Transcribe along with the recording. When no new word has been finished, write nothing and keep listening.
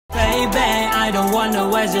I don't wanna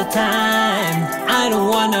waste your time. I don't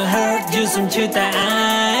wanna hurt you some shit that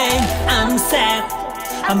I'm sad.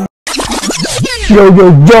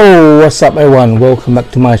 Yo, what's up everyone? Welcome back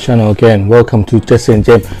to my channel again. Welcome to Jesse and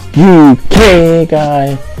James UK,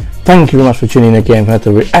 guy. Thank you very much for tuning in again for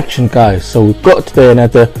another reaction, guys. So we've got today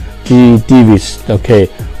another G-Devith, okay,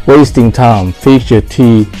 Wasting Time feature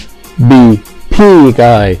TBP,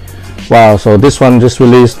 guy. Wow, so this one just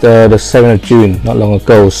released the 7th of June, not long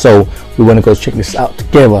ago, so we want to go check this out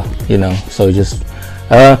together, you know. So just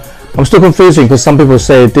I'm still confusing because some people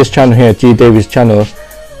say this channel here, G-Devith's channel,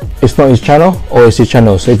 it's not his channel or it's his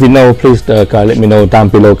channel. So if you know, please guys, let me know down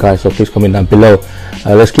below, guys. So please comment down below.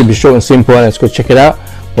 Let's keep it short and simple and let's go check it out.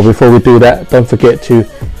 But before we do that, don't forget to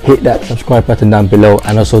hit that subscribe button down below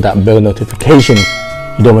and also that bell notification.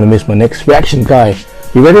 You don't want to miss my next reaction, guy.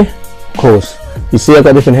 You ready? Of course. You see, I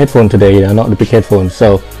got different headphones today, you know, not the big headphones.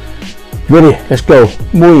 So ready? Let's go.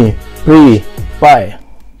 Muy, free, bye.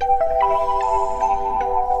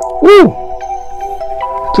 Woo!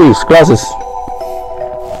 Jeez, glasses.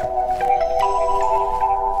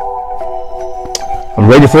 I'm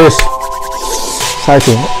ready for this.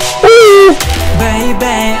 Exciting. Baby,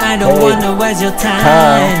 I don't wanna waste your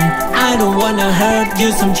time. I don't wanna hurt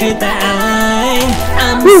you some shit that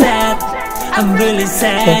I'm sad. I'm really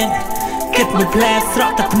sad. Kết một play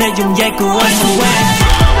rock tập nơi dùng dây của anh so wet.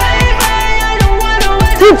 Baby, I don't wanna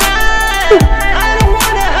waste your time. I don't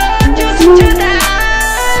wanna hurt you some shit that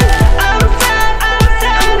I'm sad.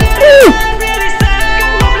 I'm really sad.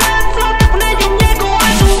 Kết một play rock tập nơi dùng dây của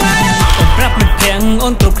anh so wet. ប្រាប់មិនប្រាំងអូ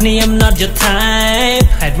នគ្រប់គ្នា I'm not your type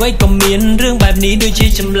ហេតុអ្វីក៏មានរឿងបែបនេះដូចជា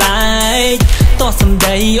ចម្លែកតោះសំ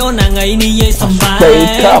ដីអូនថ្ងៃនេះយាយសំបែក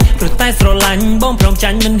ព្រោះតែស្រឡាញ់បងព្រមចា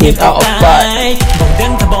ញ់មិនហ៊ានអត់តែបងដឹ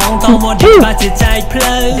ងថាបងតមកជាបាជាចែកផ្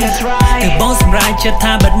លូវគឺបងសម្រេចចិត្ត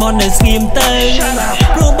ថាបាត់មកនៅស្ងៀមទៅ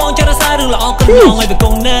ព្រោះបងចង់រសាររឿងល្អកន្លងឲ្យវាគ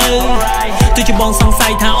ង់នៅទោះជាបងសង្ស័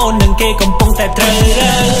យថាអូននឹងគេកំពុងតែត្រូវ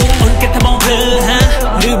អូនគិតថាបងព្រឺហា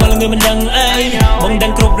ឬបងល្ងើមិនដឹងអីបងដឹ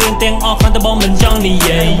ងគ្រប់រឿងទាំងអស់គ្រាន់តែបងមិនចង់និ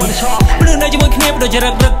យាយព្រោះនៅជាមួយគ្នាដូចរឹ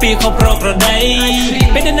ករឹកពីខុសប្រក្រតី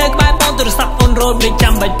ពេលនៅក្បែរបងទូរស័ព្ទអូនរត់មិន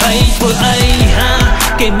ចាំបាច់ភ័យធ្វើអីហា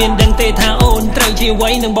គេមានដឹងទេថាអូនត្រូវជាអ្វី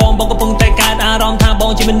នឹងបងកំពុងតែកើតអារម្មណ៍ថាប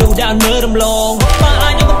ងជាមនុស្សដែលមើលរំលងបើអា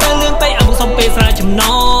ចខ្ញុំទៅលឿនពេកអពុសុំពេលស្រាវចំណ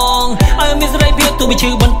ងឲ្យមានសេរីភាពទោះបីឈឺ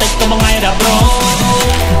បន្តិចក៏បងឯរ៉ាប់រង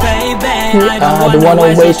Baby I don't wanna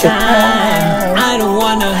waste your time I don't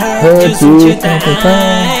wanna hurt you some shit that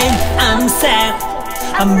I'm sad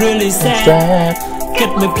I'm really sad គិ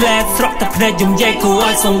តមិនផ្លែស្រក់តែភ្នែកខ្ញុំនិយាយគួរ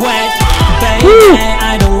ឲ្យសង្វេគ Baby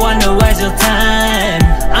I don't wanna waste your time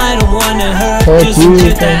I don't wanna hurt you some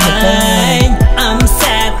shit that I'm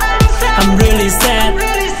sad I'm really sad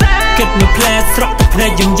គិតមិនផ្លែស្រក់តែភ្នែ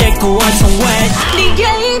កខ្ញុំនិយាយគួរឲ្យសង្វេគ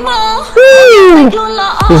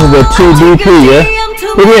This is the TBP, yeah?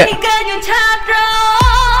 Look at it.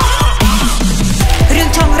 រឿង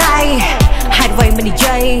ចង់រៃហេតុអ្វីមិននិ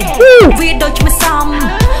យាយវាដូចមិនសម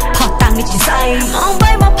ផុសតាំងនេះជាស្អីអំ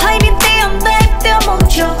បីមកភ័យនេះទេអំដេកទៅមក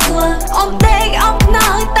ជក់អំដេកអត់ណើ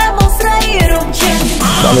តែមកស្រីរំជិន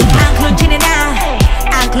អាងខ្លួនជាអ្នកណា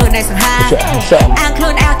អាងខ្លួនឯសង្ហាអាងខ្លួ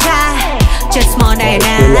នអោចា Just small night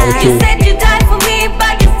now You said you died for me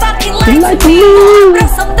but you fucking lied to me ប្រ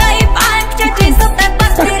សំដីផ្អែមខ្ចីជាសុទ្ធតែបា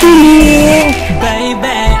ត់គ្នា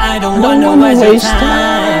Baby I don't wanna waste your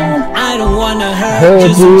time I don't wanna hurt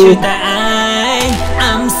you some shit that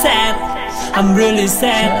I'm sad I'm really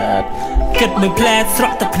sad គិតមិនផ្លែស្រ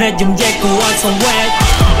ក់តែភ្នែកខ្ញុំនិយាយគួរឲ្យសង្វេគ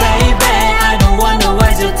Baby I don't wanna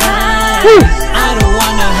waste your time I don't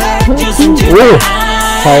wanna hurt you some shit that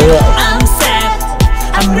I'm sad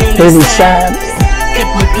I'm really sad គិត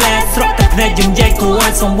មិនផ្លែស្រក់តែភ្នែកខ្ញុំនិយាយគួរឲ្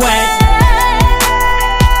យសង្វេគ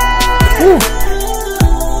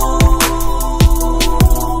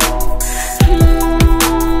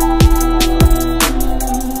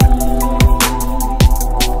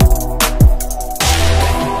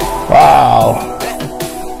Wow.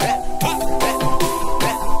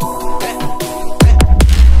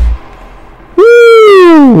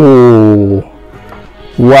 Woo.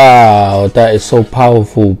 Wow, that is so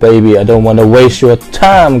powerful, baby. I don't want to waste your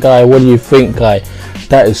time, guy. What do you think, guy?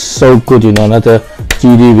 That is so good, you know. Another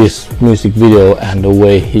Gdevith music video and the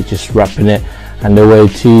way he just rapping it and the way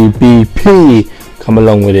TBP come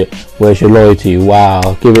along with it. Where's your loyalty? Wow,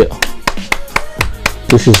 give it.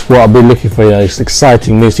 This is what I've been looking for, you know. It's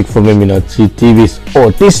exciting music from him, you know. Gdevith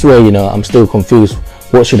or this way, you know. I'm still confused.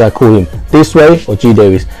 What should I call him? This way or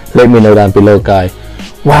Gdevith? Let me know down below, guy.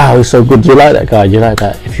 Wow, it's so good. Do you like that, guy? Do you like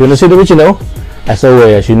that? If you want to see the original, as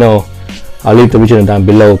always, as you know, I'll leave the original down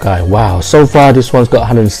below, guy. Wow, so far this one's got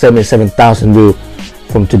 177,000 views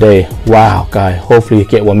from today. Wow, guy. Hopefully you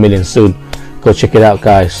get 1 million soon. go check it out,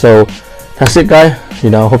 guys. So that's it, guys. You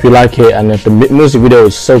know, hope you like it, and the music video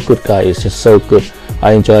is so good, guys. It's just so good.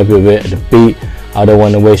 I enjoy every bit of the beat. I don't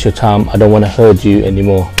want to waste your time. I don't want to hurt you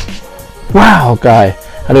anymore. Wow, guys.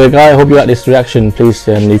 Anyway, guys, I hope you like this reaction. Please,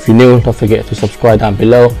 and if you're new, don't forget to subscribe down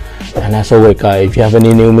below. And as always, guys, if you have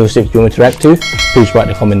any new music you want to react to, please write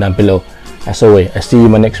the comment down below. As always, I see you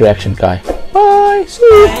in my next reaction, guys. Bye. See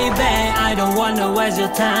you. Baby, I don't wanna waste your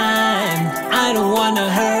time. I don't wanna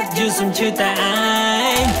hurt you.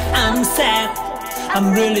 I'm sad.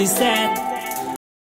 I'm really sad.